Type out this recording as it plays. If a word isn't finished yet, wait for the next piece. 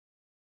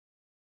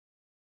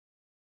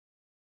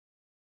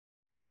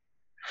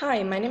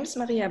Hi, my name is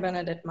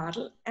Maria-Bernadette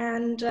Madel,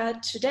 and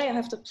today I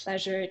have the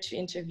pleasure to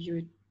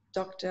interview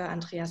Dr.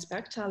 Andreas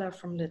Bergthaler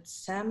from the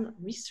SAM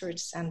Research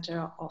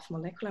Center of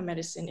Molecular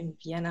Medicine in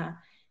Vienna,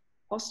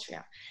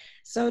 Austria.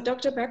 So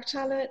Dr.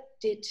 Bergthaler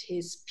did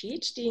his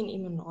PhD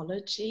in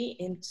immunology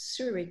in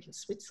Zurich, in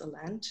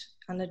Switzerland,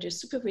 under the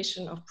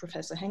supervision of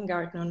Professor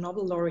Hengartner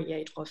Nobel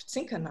laureate Rolf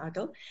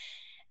Zinkernagel.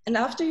 And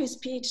after his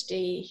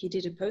PhD, he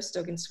did a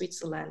postdoc in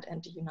Switzerland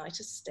and the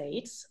United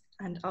States.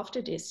 And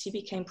after this, he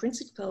became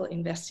principal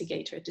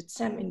investigator at the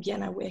SAM in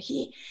Vienna, where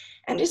he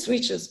and his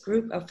research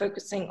group are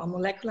focusing on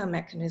molecular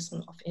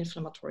mechanism of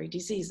inflammatory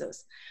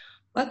diseases.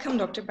 Welcome,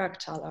 Dr.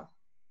 Bergthaler.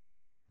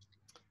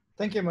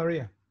 Thank you,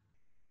 Maria.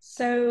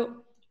 So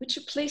would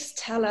you please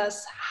tell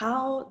us,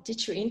 how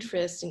did your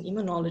interest in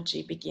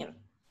immunology begin?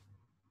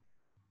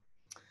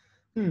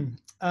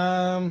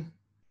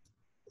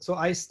 So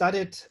I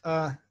studied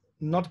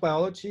not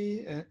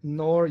biology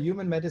nor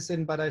human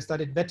medicine, but I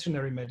studied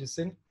veterinary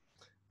medicine.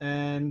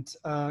 And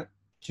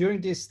during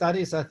these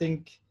studies, I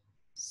think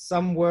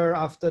somewhere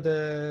after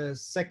the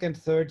second,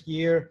 third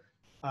year,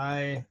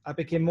 I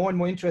became more and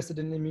more interested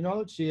in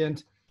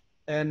immunology.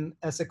 And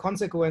as a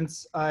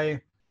consequence, I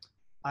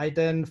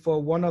then,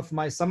 for one of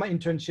my summer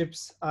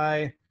internships,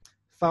 I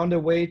found a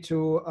way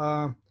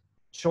to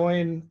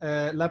join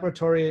a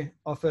laboratory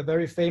of a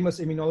very famous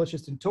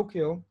immunologist in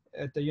Tokyo,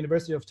 at the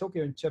University of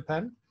Tokyo in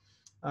Japan,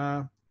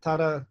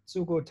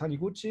 Tadatsugo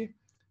Taniguchi,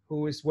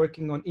 who is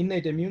working on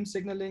innate immune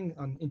signaling,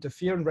 on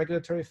interferon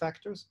regulatory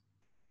factors.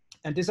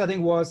 And this, I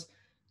think, was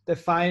the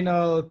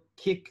final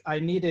kick I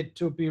needed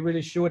to be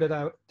really sure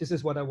that this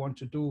is what I want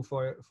to do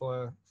for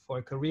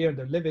a career and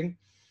a living.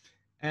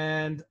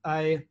 And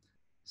I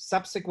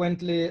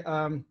subsequently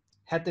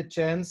had the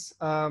chance,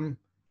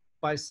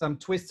 by some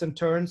twists and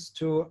turns,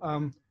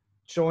 to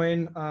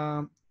join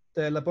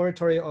the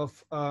laboratory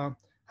of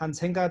Hans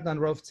Hengartner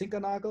and Rolf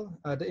Zinkernagel,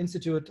 the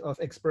Institute of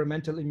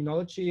Experimental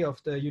Immunology of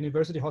the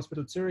University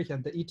Hospital Zurich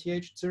and the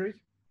ETH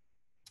Zurich,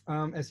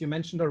 as you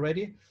mentioned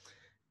already.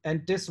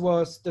 And this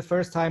was the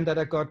first time that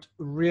I got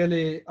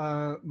really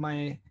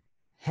my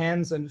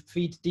hands and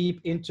feet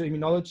deep into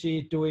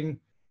immunology, doing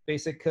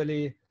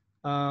basically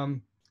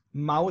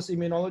mouse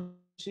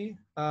immunology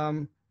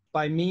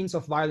by means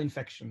of viral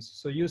infections.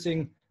 So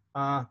using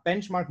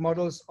benchmark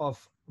models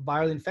of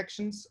viral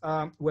infections,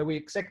 where we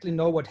exactly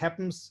know what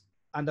happens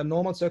under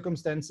normal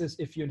circumstances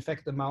if you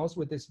infect the mouse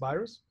with this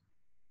virus.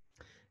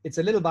 It's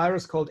a little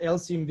virus called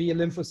LCMV,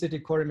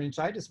 lymphocytic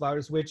choriomeningitis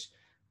virus, which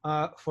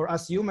for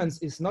us humans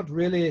is not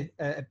really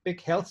a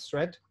big health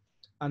threat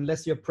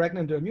unless you're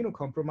pregnant or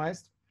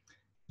immunocompromised.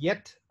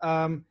 Yet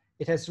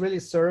it has really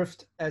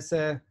served as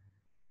an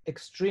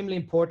extremely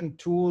important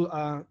tool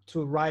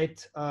to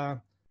write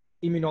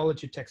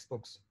immunology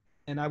textbooks.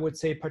 And I would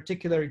say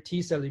particularly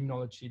T-cell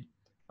immunology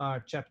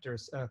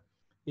chapters.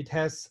 It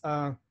has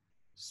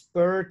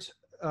spurred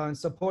and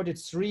supported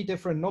 3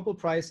 different Nobel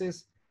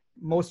Prizes.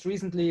 Most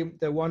recently,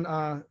 the one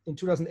in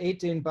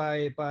 2018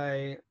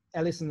 by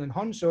Allison and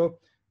Honsho,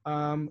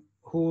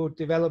 who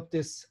developed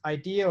this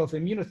idea of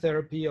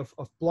immunotherapy,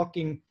 of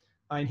blocking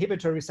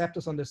inhibitory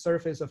receptors on the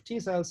surface of T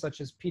cells, such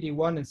as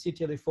PD-1 and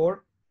CTLA-4,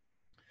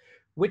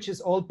 which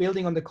is all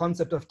building on the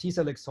concept of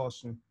T-cell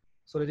exhaustion.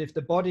 So that if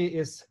the body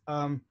is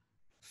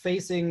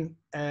facing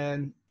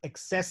an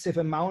excessive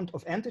amount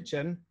of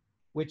antigen,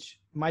 which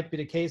might be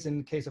the case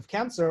in case of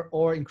cancer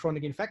or in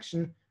chronic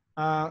infection,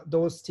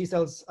 those T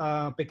cells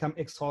become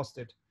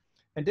exhausted.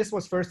 And this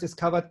was first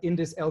discovered in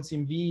this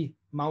LCMV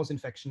mouse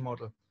infection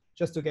model,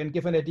 just to again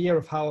give an idea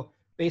of how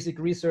basic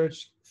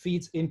research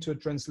feeds into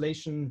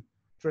translational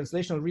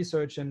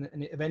research and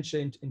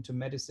eventually into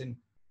medicine.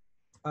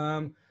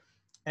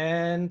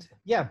 And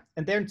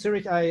there in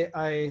Zurich,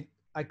 I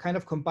kind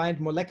of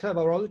combined molecular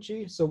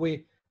virology. So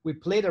we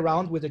played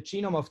around with the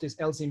genome of this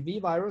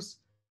LCMV virus,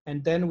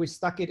 and then we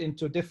stuck it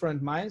into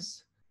different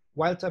mice,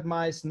 wild-type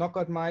mice,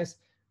 knockout mice,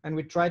 and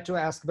we tried to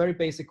ask very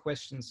basic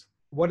questions.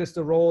 What is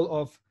the role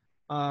of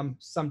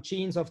some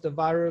genes of the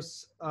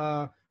virus?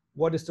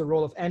 What is the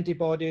role of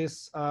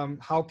antibodies?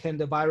 How can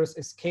the virus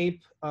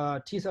escape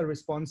T-cell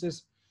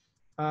responses?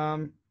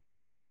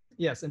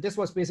 Yes, and this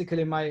was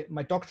basically my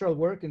doctoral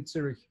work in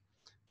Zurich.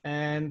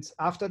 And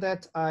after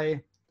that,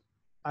 I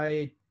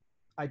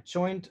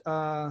joined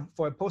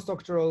for a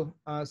postdoctoral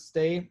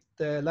stay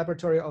the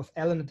laboratory of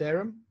Alan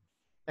Derham,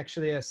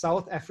 actually a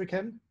South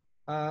African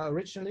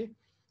originally.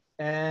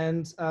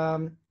 And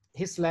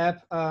his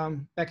lab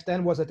back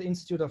then was at the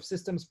Institute of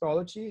Systems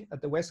Biology at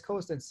the West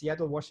Coast in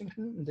Seattle,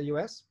 Washington in the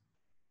US.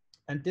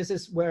 And this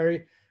is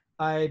where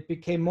I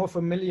became more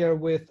familiar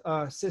with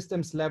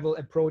systems level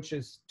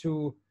approaches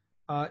to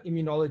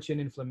immunology and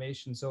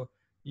inflammation. So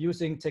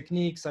using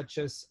techniques such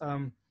as,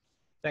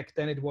 back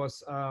then it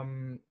was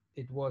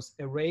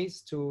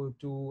arrays to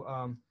do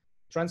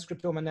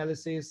transcriptome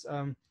analysis,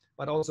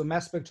 but also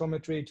mass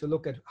spectrometry to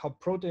look at how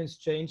proteins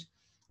change,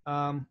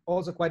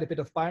 also quite a bit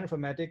of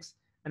bioinformatics,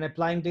 and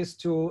applying this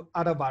to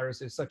other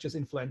viruses such as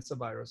influenza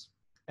virus.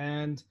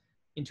 And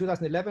in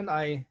 2011,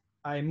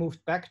 I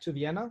moved back to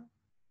Vienna,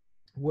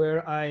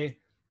 where I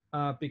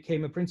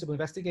became a principal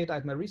investigator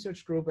at my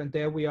research group. And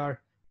there we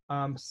are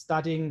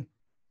studying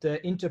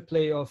the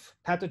interplay of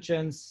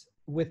pathogens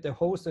with the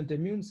host and the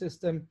immune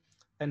system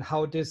and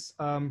how this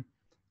can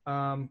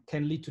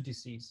lead to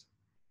disease.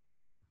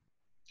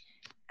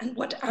 And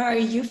what are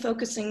you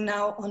focusing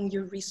now on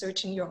your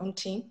research in your own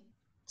team?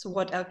 So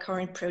what are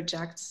current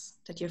projects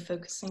that you're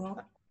focusing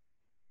on?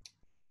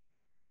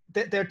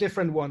 There are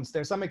different ones.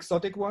 There are some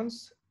exotic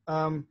ones,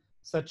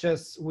 such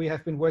as we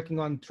have been working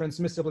on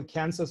transmissible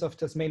cancers of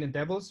Tasmanian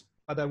devils,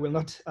 but I will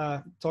not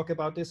talk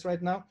about this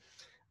right now.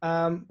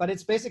 But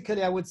it's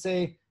basically, I would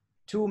say,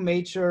 two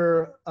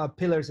major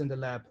pillars in the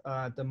lab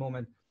at the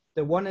moment.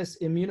 The one is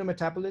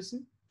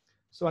immunometabolism.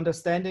 So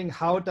understanding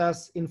how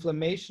does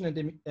inflammation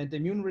and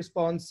immune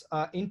response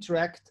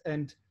interact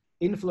and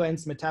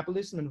influence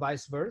metabolism and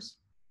vice versa.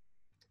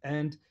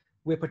 And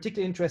we're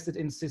particularly interested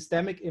in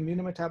systemic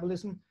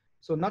immunometabolism.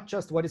 So not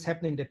just what is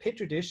happening in the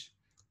petri dish,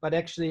 but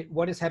actually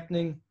what is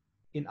happening,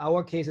 in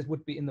our case, it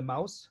would be in the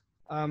mouse.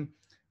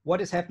 What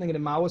is happening in the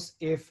mouse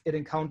if it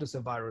encounters a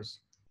virus?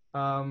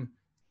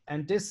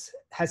 And this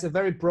has a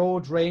very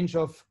broad range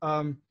of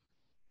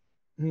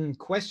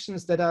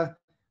questions that are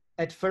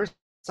at first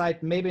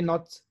sight maybe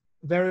not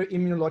very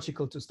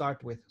immunological to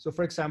start with. So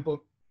for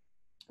example,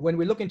 when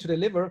we look into the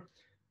liver,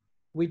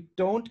 we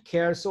don't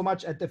care so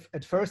much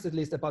at first, at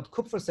least, about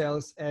Kupffer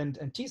cells and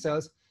T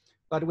cells,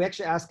 but we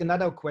actually ask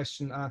another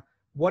question.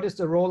 What is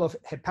the role of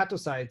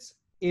hepatocytes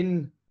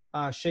in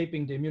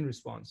shaping the immune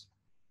response?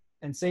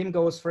 And same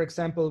goes, for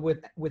example,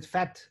 with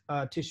fat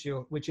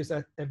tissue, which is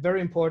a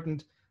very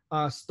important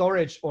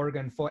storage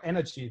organ for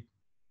energy.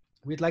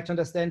 We'd like to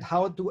understand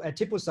how do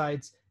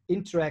adipocytes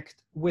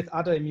interact with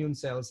other immune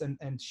cells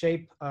and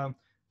shape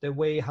the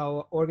way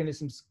how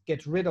organisms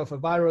get rid of a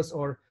virus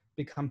or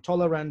become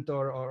tolerant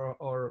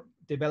or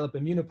develop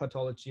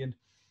immunopathology.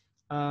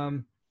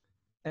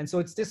 And so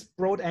it's this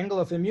broad angle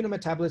of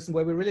immunometabolism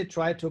where we really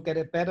try to get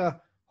a better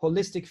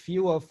holistic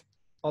view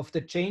of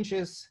the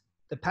changes,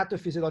 the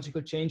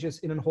pathophysiological changes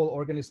in a whole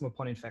organism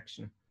upon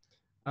infection.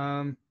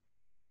 And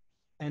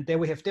there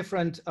we have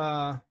different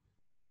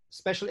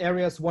special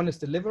areas. One is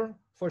the liver,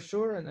 for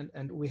sure,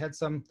 and we had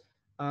some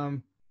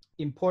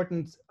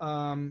important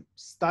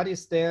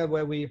studies there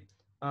where we,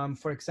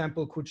 for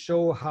example, could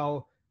show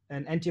how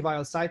an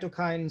antiviral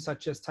cytokine,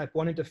 such as type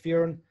 1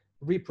 interferon,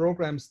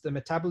 reprograms the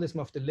metabolism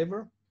of the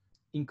liver,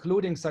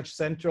 including such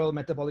central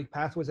metabolic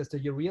pathways as the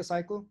urea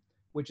cycle,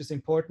 which is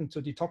important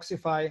to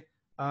detoxify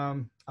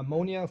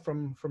ammonia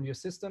from your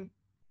system.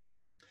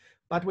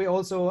 But we're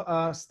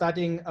also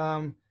studying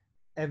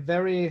a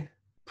very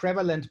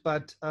prevalent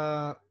but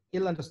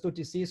ill understood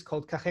disease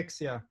called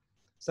cachexia,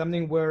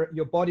 something where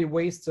your body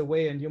wastes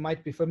away. And you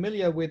might be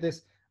familiar with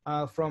this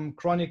from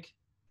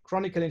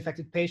chronically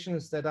infected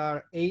patients that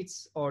are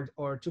AIDS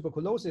or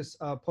tuberculosis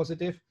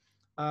positive,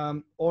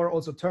 or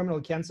also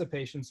terminal cancer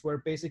patients, where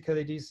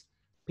basically these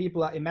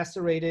people are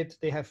emasculated.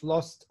 They have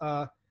lost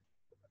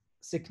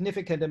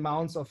significant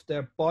amounts of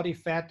their body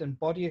fat and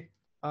body,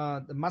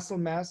 the muscle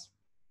mass.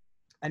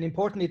 And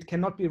importantly, it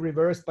cannot be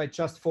reversed by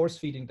just force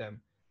feeding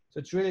them. So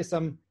it's really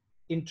some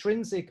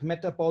intrinsic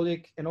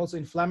metabolic and also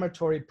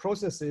inflammatory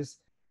processes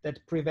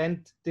that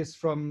prevent this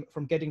from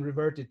getting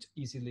reverted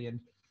easily.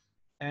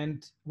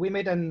 And we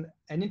made an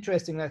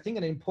interesting, I think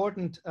an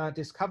important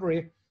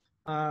discovery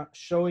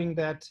showing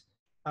that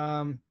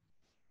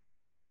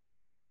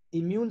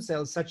immune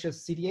cells such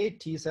as CD8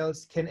 T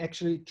cells can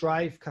actually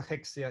drive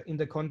cachexia in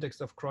the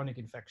context of chronic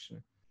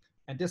infection.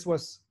 And this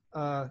was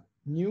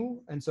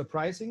new and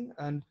surprising.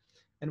 And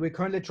we're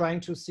currently trying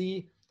to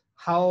see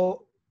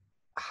how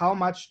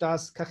much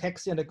does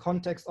cachexia in the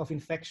context of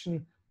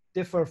infection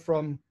differ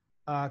from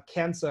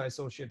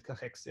cancer-associated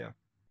cachexia.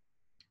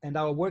 And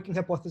our working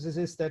hypothesis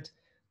is that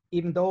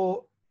even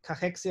though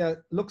cachexia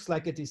looks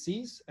like a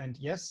disease, and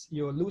yes,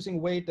 you're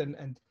losing weight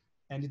and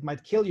it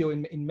might kill you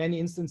in many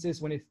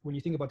instances when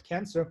you think about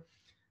cancer,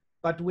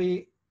 but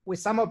we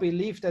somehow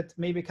believe that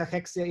maybe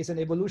cachexia is an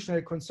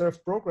evolutionary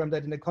conserved program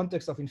that in the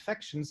context of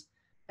infections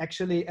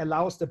actually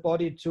allows the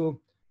body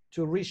to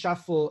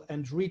reshuffle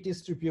and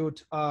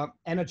redistribute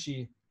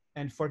energy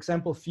and, for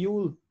example,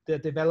 fuel the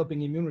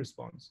developing immune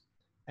response.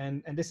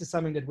 And this is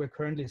something that we're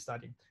currently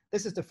studying.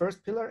 This is the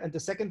first pillar. And the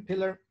second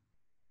pillar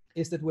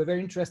is that we're very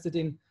interested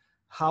in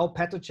how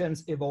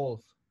pathogens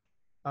evolve.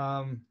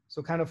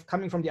 So kind of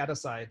coming from the other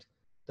side.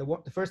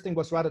 The first thing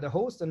was rather the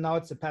host, and now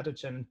it's a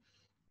pathogen.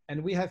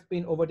 And we have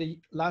been, over the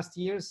last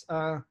years,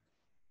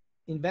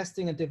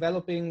 investing and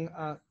developing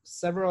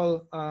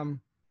several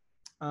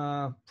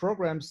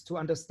programs to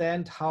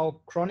understand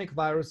how chronic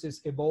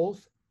viruses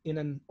evolve in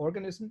an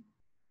organism.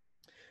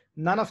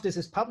 None of this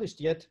is published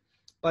yet,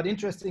 but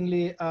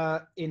interestingly,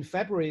 in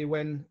February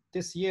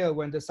this year,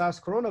 when the SARS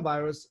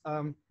coronavirus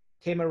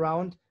came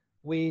around,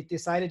 we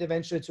decided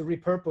eventually to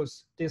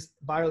repurpose this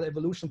viral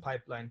evolution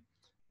pipeline.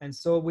 And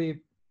so we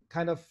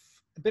kind of,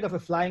 a bit of a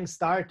flying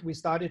start, we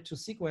started to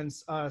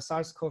sequence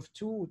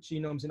SARS-CoV-2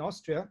 genomes in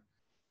Austria.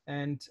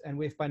 And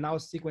we've by now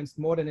sequenced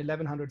more than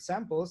 1,100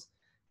 samples.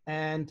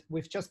 And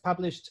we've just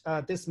published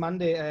this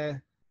Monday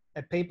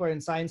a paper in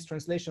Science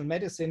Translational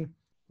Medicine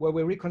where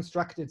we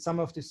reconstructed some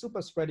of the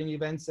super spreading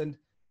events,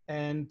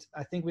 and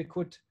I think we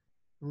could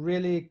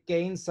really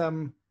gain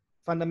some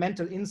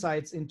fundamental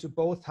insights into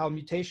both how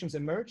mutations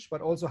emerge,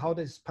 but also how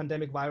this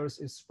pandemic virus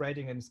is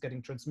spreading and is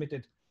getting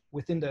transmitted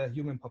within the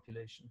human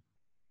population.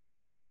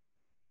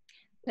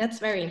 That's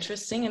very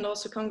interesting, and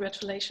also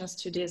congratulations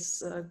to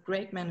this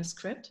great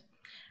manuscript.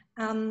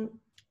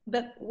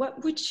 But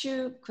what would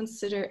you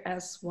consider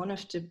as one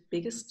of the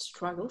biggest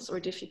struggles or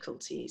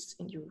difficulties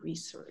in your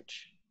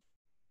research?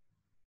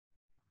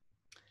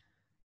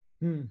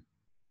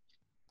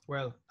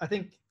 Well, I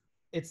think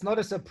it's not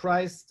a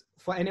surprise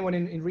for anyone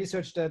in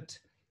research that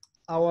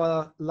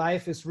our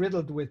life is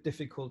riddled with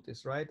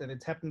difficulties, right? And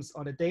it happens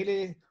on a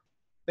daily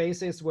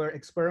basis where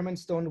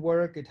experiments don't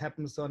work. It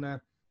happens on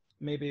a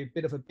maybe a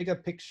bit of a bigger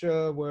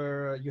picture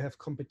where you have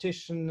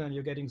competition and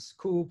you're getting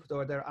scooped,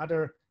 or there are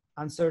other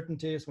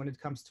uncertainties when it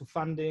comes to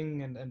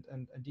funding and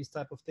these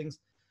type of things.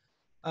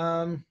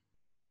 I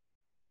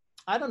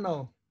don't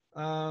know.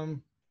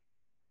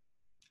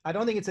 I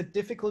don't think it's a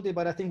difficulty,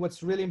 but I think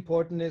what's really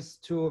important is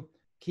to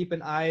keep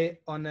an eye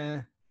on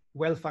a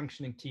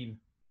well-functioning team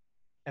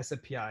as a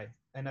PI.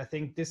 And I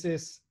think this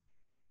is,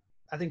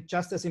 I think,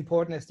 just as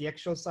important as the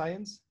actual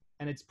science.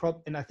 And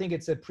I think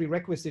it's a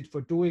prerequisite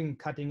for doing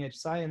cutting edge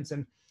science.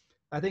 And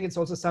I think it's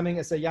also something,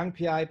 as a young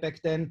PI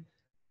back then,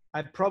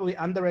 I probably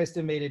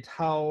underestimated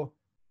how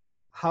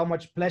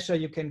much pleasure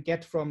you can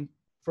get from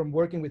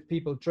working with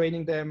people,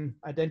 training them,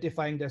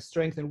 identifying their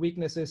strengths and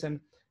weaknesses, and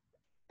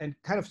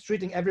kind of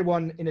treating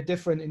everyone in a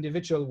different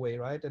individual way,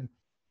 right? And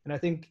I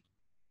think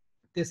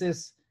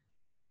it's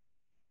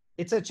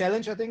a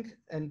challenge, I think.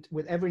 And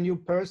with every new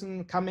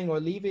person coming or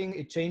leaving,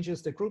 it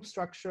changes the group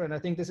structure. And I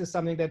think this is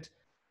something that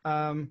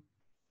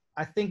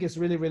I think is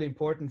really, really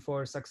important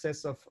for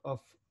success of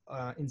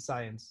in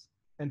science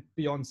and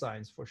beyond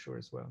science, for sure,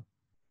 as well.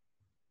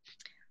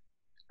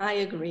 I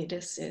agree.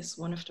 This is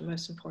one of the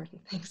most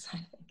important things, I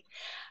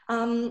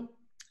think.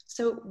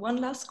 So one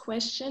last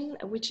question,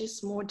 which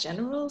is more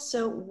general.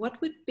 So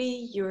what would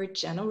be your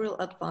general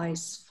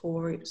advice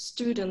for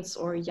students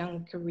or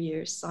young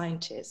career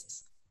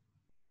scientists?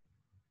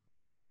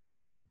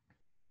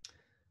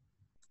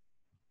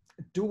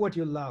 Do what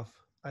you love.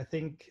 I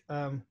think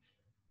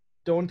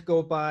don't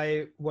go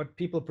by what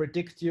people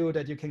predict you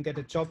that you can get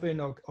a job in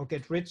or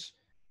get rich,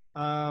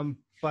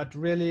 but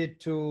really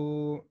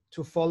to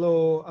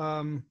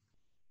follow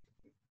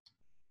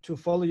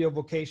your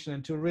vocation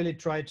and to really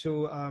try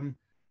to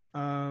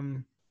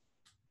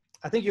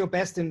I think you're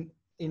best in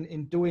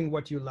doing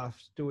what you love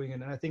doing.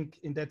 And I think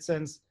in that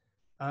sense,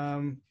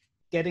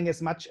 getting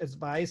as much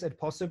advice as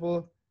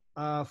possible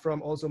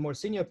from also more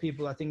senior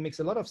people, I think makes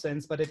a lot of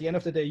sense. But at the end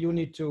of the day, you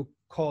need to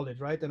call it,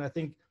 right? And I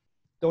think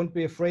don't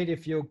be afraid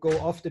if you go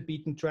off the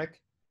beaten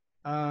track,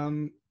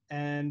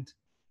 and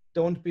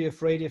don't be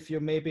afraid if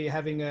you're maybe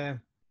having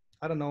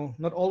I don't know,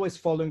 not always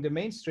following the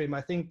mainstream.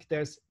 I think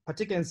there's,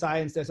 particularly in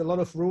science, there's a lot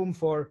of room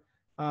for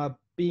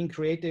being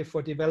creative,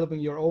 for developing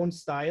your own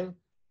style.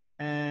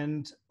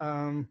 And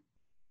I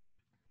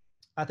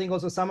think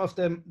also some of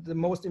the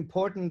most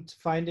important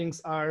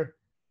findings are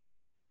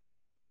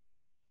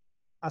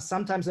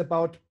sometimes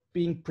about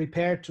being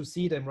prepared to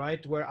see them,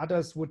 right? Where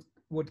others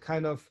would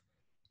kind of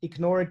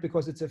ignore it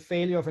because it's a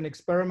failure of an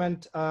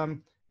experiment.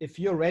 If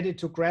you're ready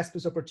to grasp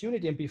this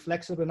opportunity and be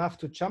flexible enough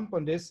to jump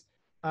on this,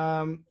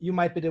 you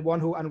might be the one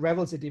who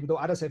unravels it, even though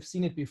others have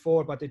seen it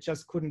before, but they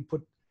just couldn't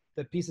put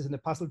the pieces in the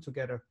puzzle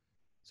together.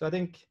 So I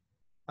think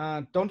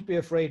don't be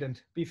afraid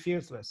and be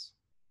fearless.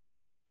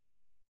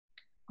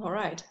 All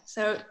right.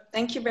 So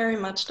thank you very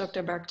much,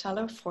 Dr.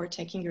 Bergthaler, for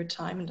taking your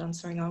time and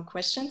answering our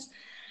questions.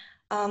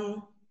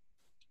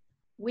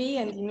 We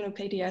and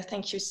Immunopaedia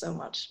thank you so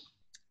much.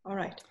 All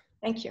right.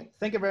 Thank you.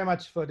 Thank you very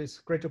much for this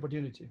great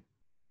opportunity.